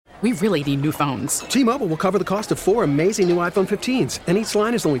We really need new phones. T-Mobile will cover the cost of 4 amazing new iPhone 15s, and each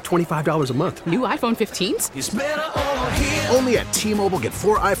line is only $25 a month. New iPhone 15s? It's better over here. Only at T-Mobile, get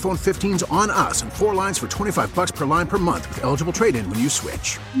 4 iPhone 15s on us and 4 lines for $25 per line per month with eligible trade-in when you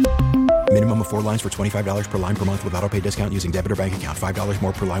switch. Minimum of 4 lines for $25 per line per month with autopay discount using debit or bank account. $5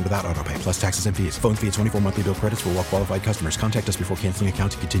 more per line without autopay, plus taxes and fees. Phone fee at 24 monthly bill credits for well-qualified customers. Contact us before canceling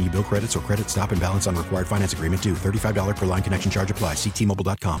account to continue bill credits or credit stop and balance on required finance agreement due. $35 per line connection charge applies. See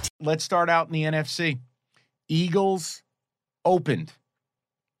T-Mobile.com. Let's start out in the NFC. Eagles opened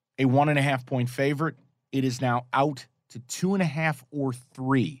a 1.5-point favorite. It is now out to 2.5 or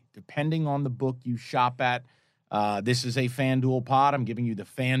 3, depending on the book you shop at. This is a FanDuel pod. I'm giving you the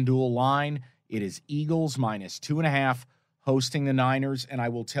FanDuel line. It is Eagles minus 2.5 hosting the Niners. And I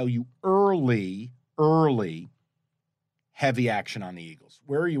will tell you early, heavy action on the Eagles.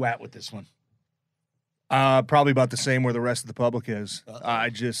 Where are you at with this one? Probably about the same where the rest of the public is. I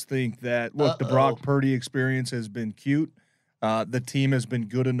just think that, look, the Brock Purdy experience has been cute. The team has been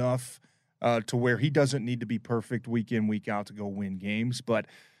good enough to where he doesn't need to be perfect week in, week out to go win games. But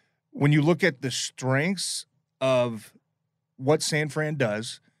when you look at the strengths of what San Fran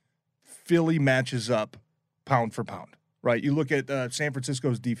does, Philly matches up pound for pound, right? You look at San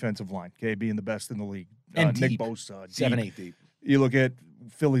Francisco's defensive line, okay, being the best in the league. And Nick deep. Bosa. 7-8 deep. You look at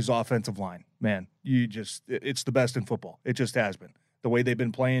Philly's offensive line, man, it's the best in football. It just has been. The way they've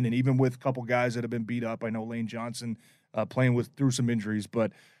been playing, and even with a couple guys that have been beat up. I know Lane Johnson playing through some injuries,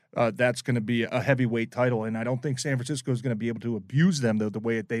 but that's going to be a heavyweight title, and I don't think San Francisco is going to be able to abuse them the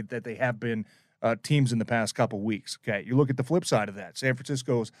way that they have been teams in the past couple weeks. Okay, you look at the flip side of that. San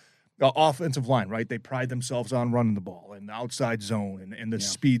Francisco's offensive line, right? They pride themselves on running the ball and the outside zone and the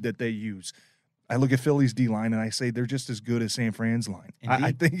speed that they use. I look at Philly's D-line, and I say they're just as good as San Fran's line.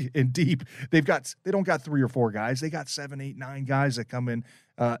 I think in deep, they don't got 3 or 4 guys. They got 7, 8, 9 guys that come in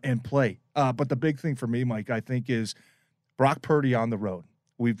and play. But the big thing for me, Mike, I think is Brock Purdy on the road.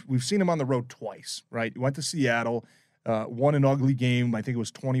 We've seen him on the road twice, right? He went to Seattle, won an ugly game. I think it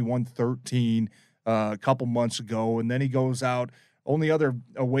was 21-13 a couple months ago, and then he goes out. Only other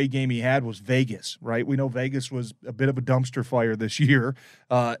away game he had was Vegas, right? We know Vegas was a bit of a dumpster fire this year,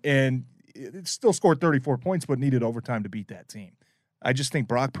 and it still scored 34 points, but needed overtime to beat that team. I just think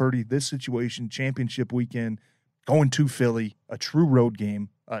Brock Purdy, this situation, championship weekend, going to Philly, a true road game,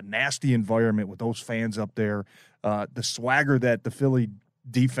 a nasty environment with those fans up there, the swagger that the Philly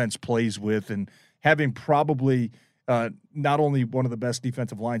defense plays with, and having probably not only one of the best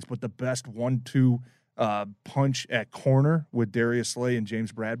defensive lines, but the best 1-2 punch at corner with Darius Slay and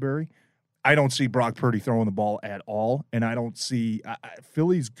James Bradbury. I don't see Brock Purdy throwing the ball at all, and I don't see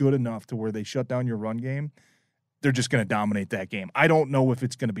Philly's good enough to where they shut down your run game. They're just going to dominate that game. I don't know if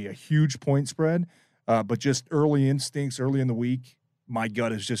it's going to be a huge point spread, but just early instincts, early in the week, my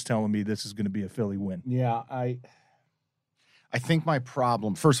gut is just telling me this is going to be a Philly win. Yeah, I think my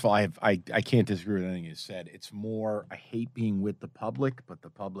problem, first of all, I can't disagree with anything you said. It's more, I hate being with the public, but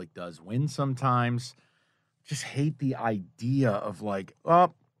the public does win sometimes. Just hate the idea of like,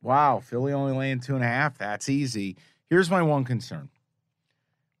 oh, wow, Philly only laying 2.5. That's easy. Here's my one concern.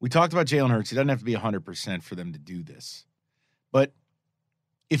 We talked about Jalen Hurts. He doesn't have to be 100% for them to do this. But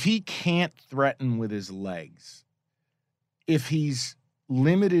if he can't threaten with his legs, if he's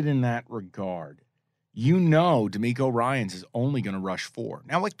limited in that regard, you know D'Amico Ryans is only going to rush 4.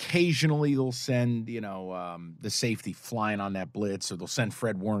 Now, occasionally they'll send, the safety flying on that blitz, or they'll send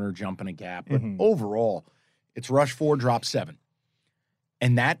Fred Warner jumping a gap. But overall, it's rush 4, drop 7.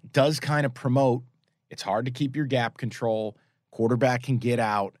 And that does kind of promote, it's hard to keep your gap control. Quarterback can get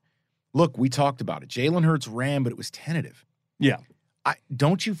out. Look, we talked about it. Jalen Hurts ran, but it was tentative. Yeah.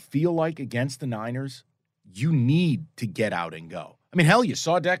 Don't you feel like against the Niners, you need to get out and go? I mean, hell, you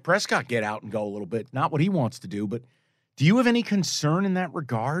saw Dak Prescott get out and go a little bit. Not what he wants to do, but do you have any concern in that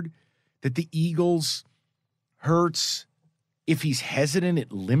regard that the Eagles, Hurts, if he's hesitant,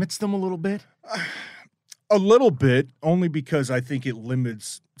 it limits them a little bit? A little bit, only because I think it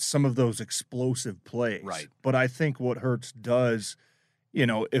limits some of those explosive plays. Right. But I think what Hurts does,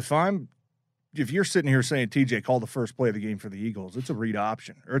 if you're sitting here saying, TJ, call the first play of the game for the Eagles, it's a read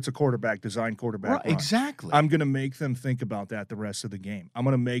option, or it's a design quarterback run. Exactly. I'm going to make them think about that the rest of the game. I'm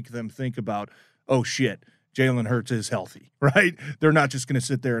going to make them think about, oh, shit, Jalen Hurts is healthy, right? They're not just going to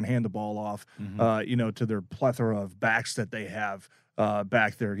sit there and hand the ball off, to their plethora of backs that they have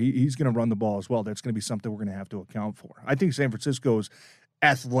back there. He's going to run the ball as well. That's going to be something we're going to have to account for. I think San Francisco is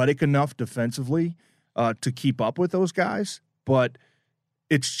athletic enough defensively to keep up with those guys, but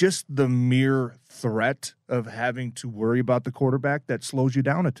it's just the mere threat of having to worry about the quarterback that slows you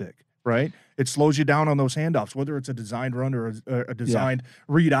down a tick. right? It slows you down on those handoffs, whether it's a designed run or a designed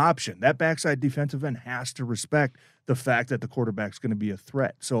read option. That backside defensive end has to respect the fact that the quarterback's going to be a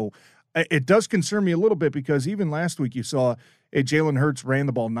threat. So it does concern me a little bit because even last week you saw Jalen Hurts ran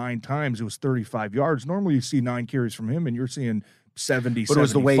the ball 9 times. It was 35 yards. Normally you see 9 carries from him, and you're seeing 70, but it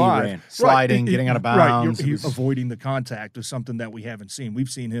was 75. The way he ran, sliding, getting out of bounds. Right, he's avoiding the contact is something that we haven't seen. We've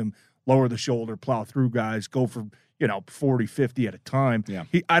seen him lower the shoulder, plow through guys, go for 40, 50 at a time. Yeah.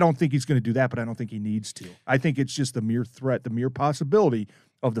 I don't think he's going to do that, but I don't think he needs to. I think it's just the mere threat, the mere possibility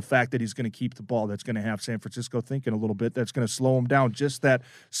of the fact that he's going to keep the ball that's going to have San Francisco thinking a little bit, that's going to slow him down just that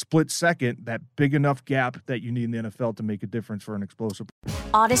split second, that big enough gap that you need in the NFL to make a difference for an explosive.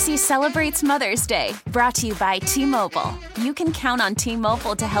 Odyssey celebrates Mother's Day, brought to you by T-Mobile. You can count on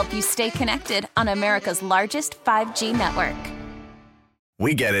T-Mobile to help you stay connected on America's largest 5G network.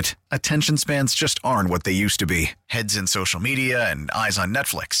 We get it. Attention spans just aren't what they used to be. Heads in social media and eyes on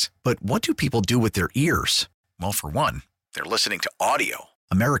Netflix. But what do people do with their ears? Well, for one, they're listening to audio.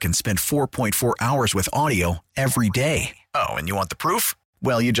 Americans spend 4.4 hours with audio every day. Oh, and you want the proof?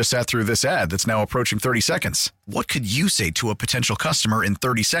 Well, you just sat through this ad that's now approaching 30 seconds. What could you say to a potential customer in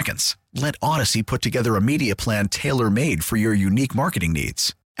 30 seconds? Let Odyssey put together a media plan tailor-made for your unique marketing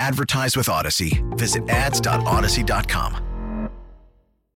needs. Advertise with Odyssey. Visit ads.odyssey.com.